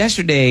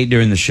Yesterday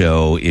during the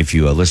show, if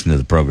you listen to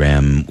the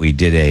program, we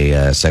did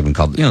a segment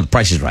called, The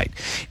Price is Right.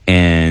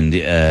 And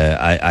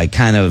I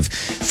kind of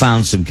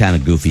found some kind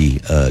of goofy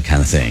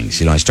kind of things.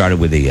 I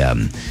started with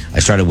one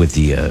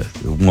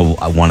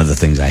of the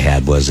things I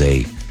had was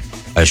a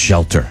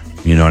shelter.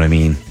 You know what I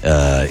mean?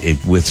 It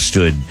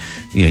withstood,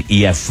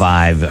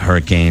 EF5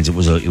 hurricanes. It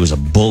was a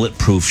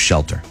bulletproof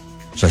shelter.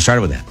 So I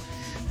started with that.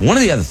 One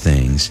of the other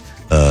things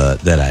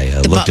that I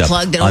looked up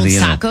on the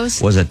internet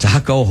tacos? Was a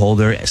taco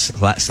holder /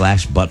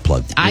 butt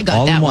plug. I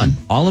got that one.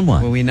 All in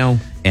one. Well, we know.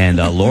 And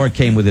Laura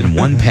came within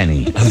 1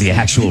 penny of the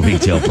actual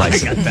retail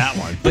price. I got that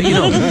one. But you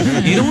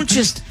don't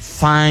just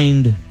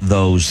find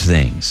those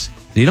things.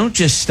 You don't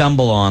just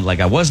stumble on, like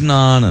I wasn't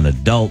on an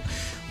adult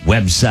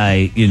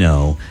website, You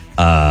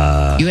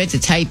had to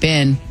type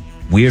in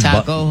weird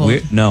taco holder.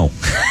 No.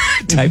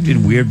 Typed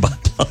in weird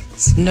butt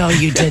plugs. No,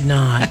 you did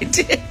not. I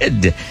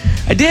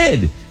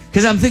did.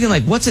 Because I'm thinking,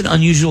 what's an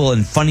unusual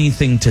and funny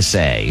thing to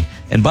say?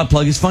 And butt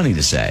plug is funny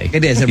to say.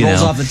 It is. It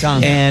rolls off the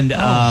tongue. And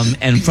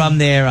and from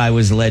there, I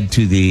was led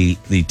to the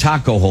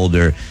taco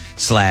holder /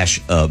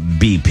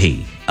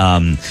 BP.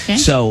 Okay.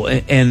 So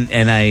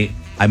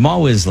I'm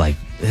always like,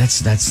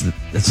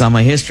 that's on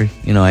my history.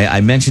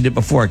 I mentioned it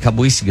before a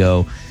couple weeks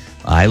ago.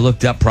 I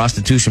looked up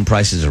prostitution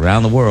prices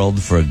around the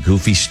world for a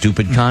goofy,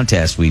 stupid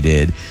contest we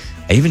did.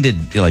 I even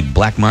did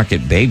black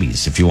market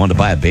babies. If you wanted to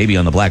buy a baby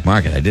on the black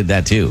market, I did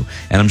that too.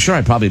 And I'm sure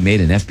I probably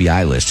made an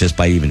FBI list just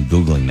by even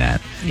Googling that.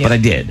 Yep. But I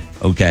did.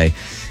 Okay.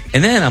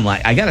 And then I'm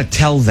like, I got to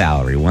tell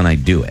Valerie when I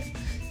do it.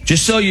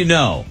 Just so you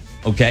know.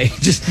 Okay.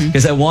 Just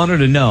because I want her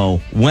to know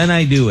when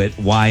I do it,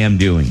 why I'm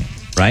doing it.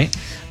 Right.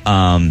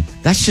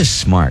 That's just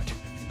smart.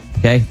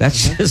 Okay.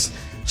 That's just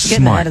getting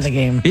smart. ahead of the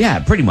game. Yeah,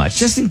 pretty much.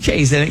 Just in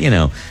case,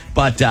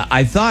 But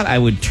I thought I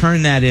would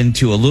turn that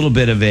into a little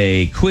bit of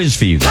a quiz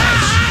for you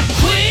guys.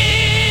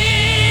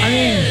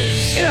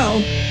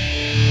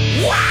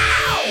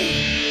 Wow!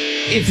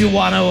 If you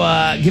want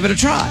to give it a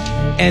try,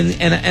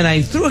 and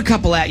I threw a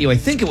couple at you. I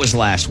think it was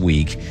last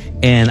week,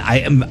 and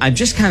I'm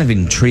just kind of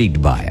intrigued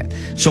by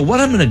it. So what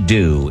I'm going to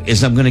do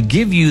is I'm going to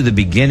give you the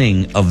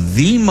beginning of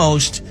the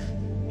most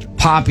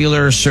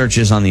popular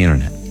searches on the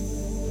internet.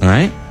 All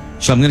right.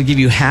 So I'm going to give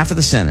you half of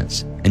the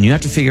sentence, and you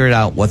have to figure it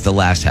out what the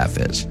last half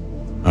is.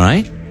 All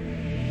right.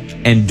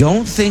 And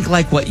don't think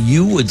like what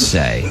you would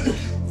say.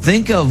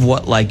 Think of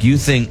what you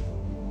think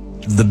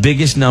the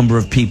biggest number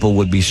of people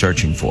would be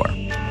searching for.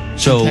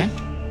 So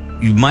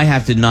you might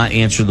have to not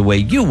answer the way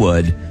you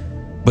would,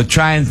 but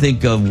try and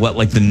think of what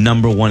the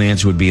number one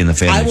answer would be in the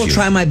family. I will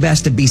try my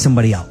best to be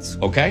somebody else.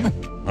 Okay.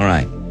 All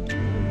right.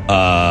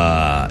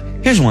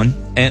 Here's one,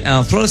 and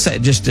I'll throw this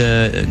at just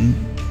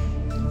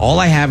all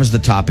I have is the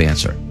top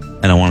answer,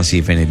 and I want to see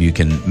if any of you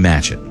can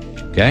match it.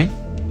 Okay.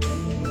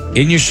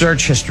 In your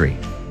search history,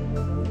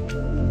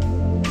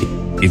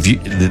 if you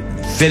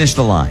finish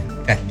the line.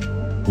 Okay.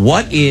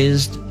 What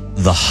is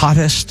the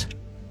hottest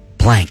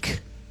blank?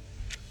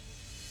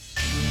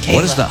 Kayla.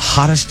 What is the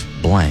hottest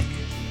blank?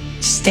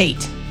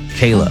 State.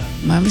 Kayla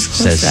Mine was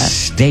close says to that.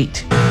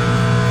 state.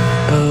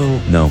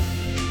 Oh. No.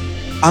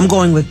 I'm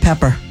going with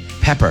pepper.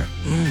 Pepper.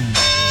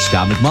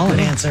 Scott McMullen. Good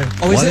answer.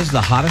 Oh, What is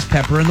the hottest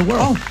pepper in the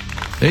world?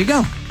 Oh. There you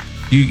go.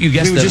 You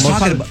guessed We were the just most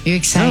talking hot- about. You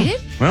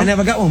excited? Well, I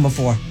never got one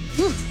before.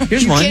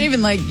 here's You one. can't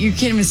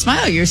even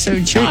smile. You're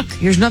so shocked.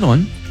 Here's another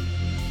one.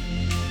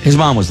 His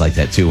mom was like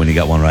that too when he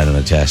got one right on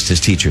a test. His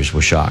teachers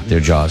were shocked. Their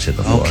jaws hit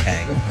the floor.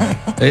 Okay.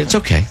 It's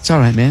okay. It's all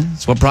right, man.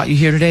 It's what brought you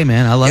here today,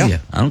 man. I love Yeah. you.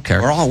 I don't care.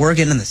 We're all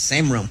working in the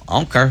same room. I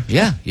don't care.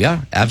 Yeah,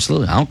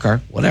 absolutely. I don't care.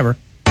 Whatever.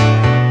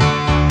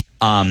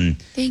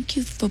 Thank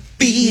you for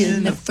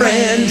being a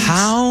friend.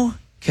 How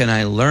can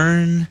I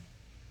learn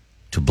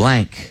to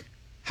blank?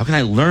 How can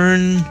I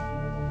learn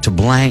to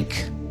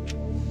blank?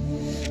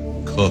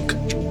 Cook.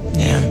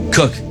 Yeah.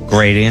 Cook.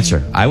 Great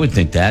answer. I would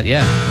think that.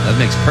 Yeah, that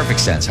makes perfect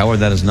sense. However,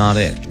 that is not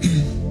it.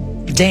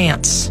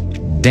 Dance.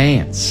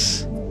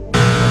 Dance.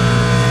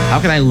 How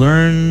can I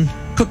learn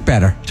Cook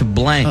better. to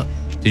blank?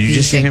 Did you you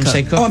just hear said him cook.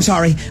 say cook? Oh, I'm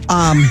sorry.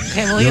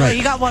 Okay, well, You're right.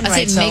 you got one I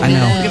right, said so make we'll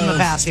love. give him a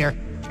pass here.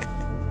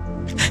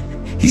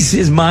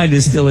 His mind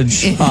is still in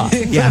shock.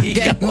 Yeah, he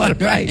got one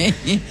right.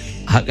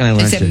 How can I I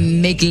learn said to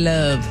make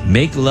love.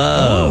 make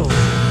love?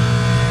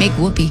 Make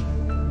whoopee.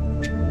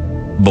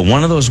 But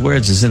one of those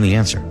words is in the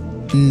answer.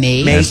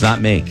 Make. That's not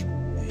make.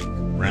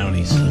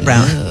 Brownies.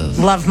 Brown.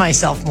 Love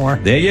myself more.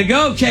 There you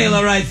go,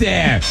 Kayla, right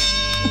there.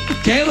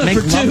 Kayla Make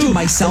for love two. to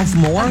myself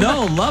more?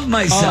 No, love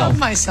myself. Love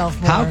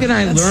myself more. How can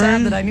I That's sad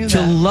learn that I knew to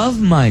that.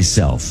 love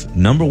myself?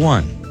 Number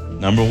one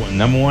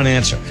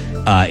answer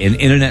in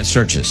internet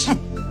searches. All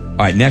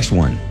right, next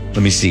one.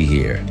 Let me see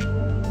here.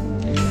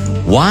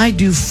 Why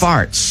do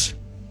farts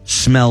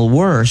smell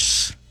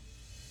worse?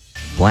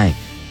 Blank.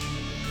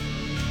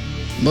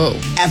 Whoa.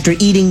 After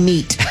eating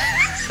meat.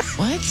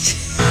 What?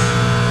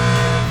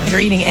 You're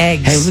eating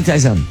eggs. Hey, let me tell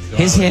you something.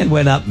 His hand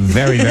went up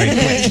very, very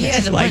quick. He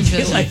has a like, bunch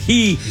of- like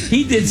he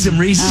did some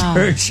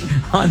research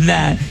on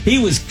that. He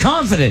was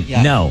confident.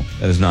 Yeah. No,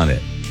 that is not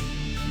it.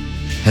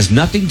 Has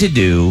nothing to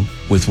do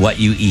with what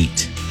you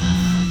eat.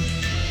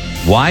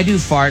 Why do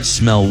farts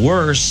smell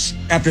worse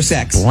After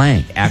sex.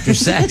 blank after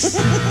sex?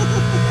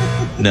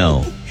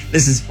 No.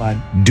 This is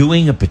fun.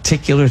 Doing a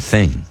particular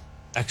thing.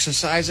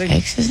 Exercising?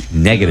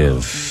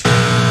 Negative.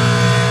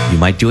 You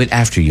might do it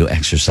after you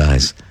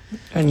exercise.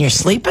 When you're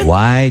sleeping?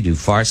 Why do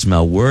farts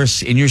smell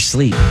worse in your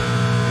sleep?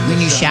 When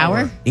you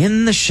shower?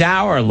 In the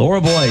shower,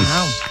 Laura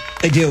Boyce.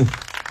 They do.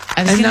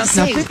 I was And going now- to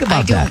say, now think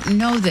about I don't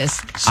know this.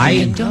 So I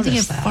I don't think I've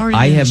noticed that. farted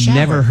I in the have shower.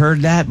 never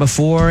heard that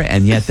before,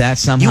 and yet that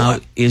somehow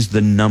is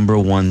the number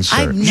one search.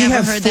 I've You never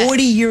have heard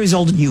 40 years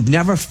old and you've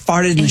never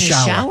farted in that. the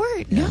shower.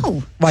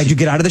 No. Why, did you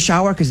get out of the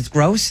shower because it's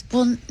gross?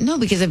 Well, no,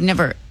 because I've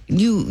never.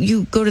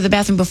 You go to the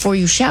bathroom before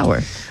you shower.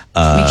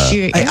 Make sure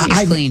your exit's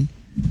I- clean.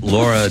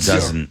 Laura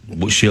doesn't.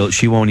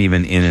 She won't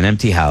even in an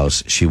empty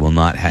house. She will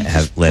not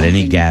have let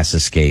any gas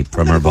escape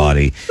from her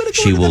body.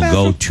 She will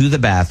go to the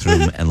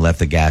bathroom and let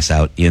the gas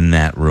out in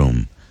that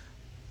room.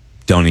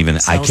 Don't even.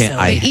 I can't.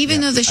 silly. Even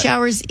though the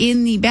shower's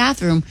in the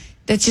bathroom,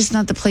 that's just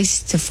not the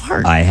place to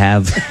fart. I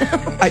have.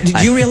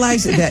 Did you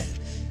realize that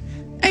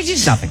I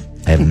just nothing?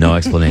 I have no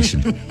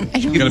explanation. I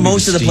don't Gotta be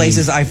Most of the steam.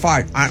 places I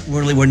fart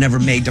were never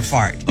made to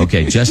fart.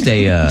 Okay, just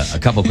a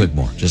couple quick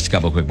more. Just a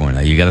couple quick more.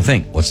 Now you got to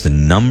think. What's the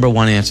number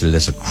one answer to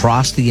this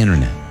across the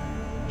internet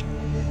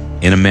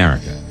in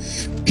America?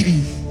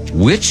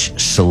 Which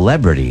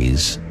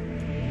celebrities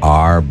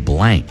are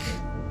blank?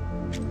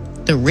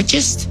 the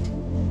richest.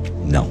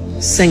 No.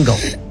 Single.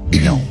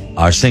 No.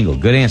 Are single.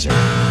 Good answer.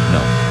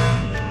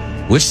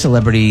 No. Which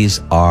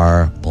celebrities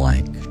are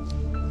blank?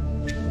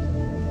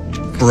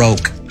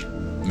 Broke.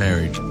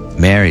 Married.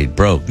 Married,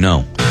 broke.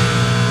 No.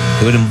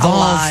 It would involve.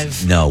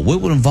 Alive. No.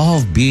 What would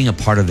involve being a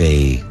part of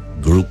a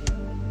group?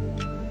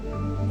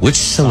 Which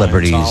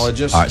celebrities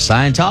Scientologist? are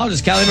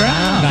Scientologist? Kelly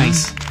Brown.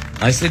 Nice.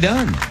 Nicely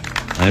done.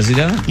 Nicely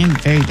done. I'm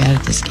very bad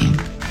at this game.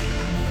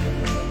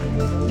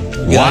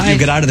 Why? You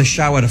get out of the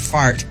shower to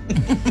fart.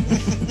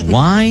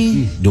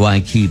 Why do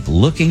I keep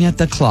looking at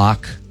the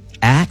clock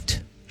at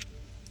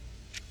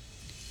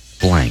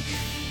blank?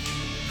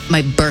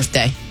 My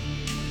birthday.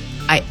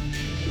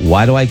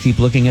 Why do I keep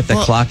looking at the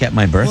Well- clock at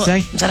my birthday?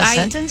 Is that a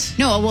sentence?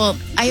 No, well,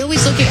 I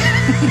always look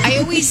at. I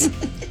always,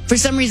 for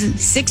some reason,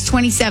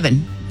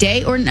 6:27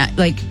 day or night,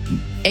 like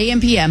AM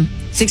PM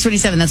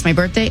 6:27. That's my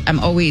birthday. I'm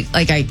always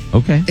like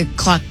Okay. The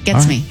clock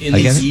gets All right. me. In I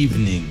the get it.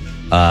 evening. In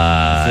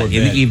Before the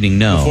bed. evening,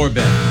 no. Before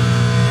bed.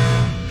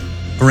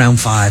 Around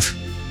 5.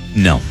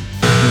 No.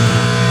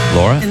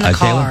 Laura? In the Taylor?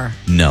 car.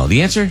 No.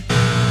 The answer?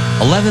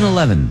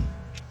 11:11.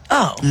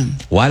 Oh.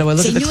 Why do I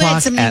look So at the you had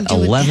clock something at to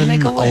do with that.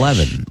 Make a wish.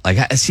 11:11?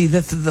 Like, see,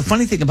 the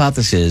funny thing about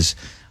this is,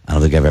 I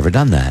don't think I've ever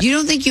done that. You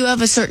don't think you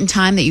have a certain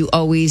time that you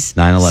always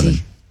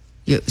 9/11.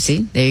 see?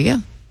 See, there you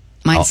go.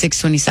 Mine's I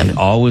 6:27.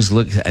 always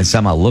look, and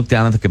somehow look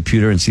down at the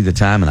computer and see the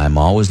time, and I'm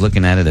always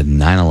looking at it at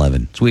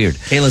 9:11. It's weird.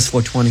 Kayla's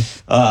 420.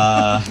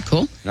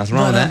 Cool. Nothing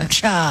wrong with that.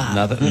 Cha.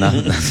 Nothing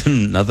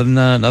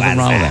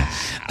wrong with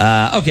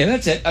that. Okay,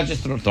 that's it. I'm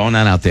just throwing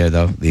that out there,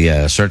 though.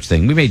 The search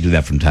thing. We may do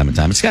that from time to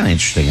time. It's kind of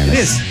interesting. It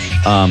is.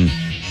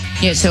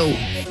 Yeah. So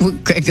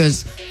Greg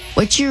goes,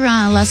 "What's your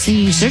last thing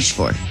you searched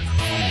for?"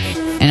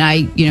 And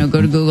I, go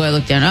to Google. I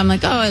look down. I'm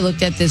like, "Oh, I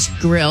looked at this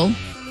grill,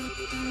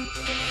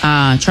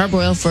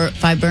 charbroil for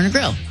 5-burner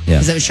grill." Yeah.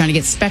 Because I was trying to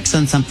get specs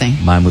on something.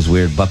 Mine was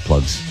weird butt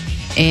plugs.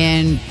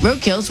 And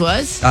Roadkills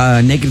was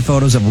Naked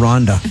photos of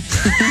Rhonda.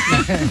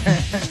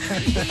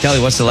 Kelly,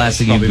 what's the last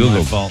thing you Probably my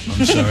Googled? fault.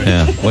 I'm sorry.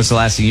 Yeah. What's the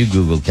last thing you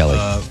Googled, Kelly?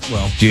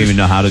 Well, Do you even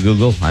know how to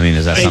Google? I mean,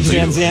 is that something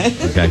you yeah.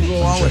 Okay.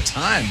 Google all the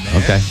time,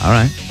 man. Okay. All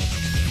right.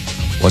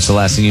 What's the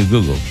last thing you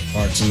Googled?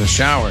 Farts in the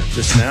shower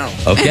just now.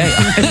 Okay.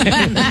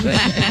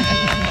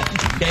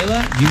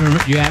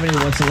 Kayla, do you have any?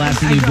 What's the last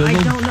thing you Googled?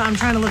 I don't know. I'm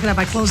trying to look it up.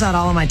 I close out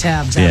all of my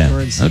tabs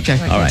afterwards. Okay. I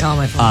can't All right. tell on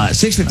my phone.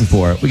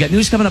 6:54. We got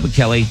news coming up with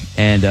Kelly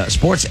and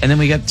sports, and then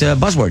we got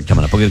Buzzword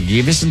coming up. We're going to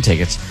give you some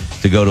tickets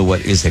to go to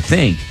what is, I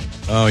think,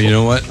 Oh, you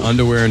know what?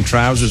 Underwear and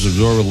trousers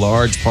absorb a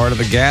large part of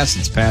the gas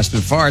that's passed through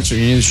farts. So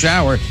you need a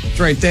shower. It's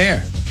right there.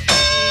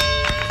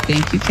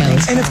 thank you, Kelly.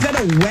 And it's got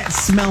a wet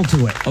smell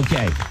to it.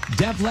 okay.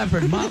 Def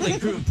Leppard, Motley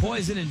Crue,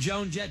 Poison, and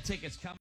Joan Jett tickets coming.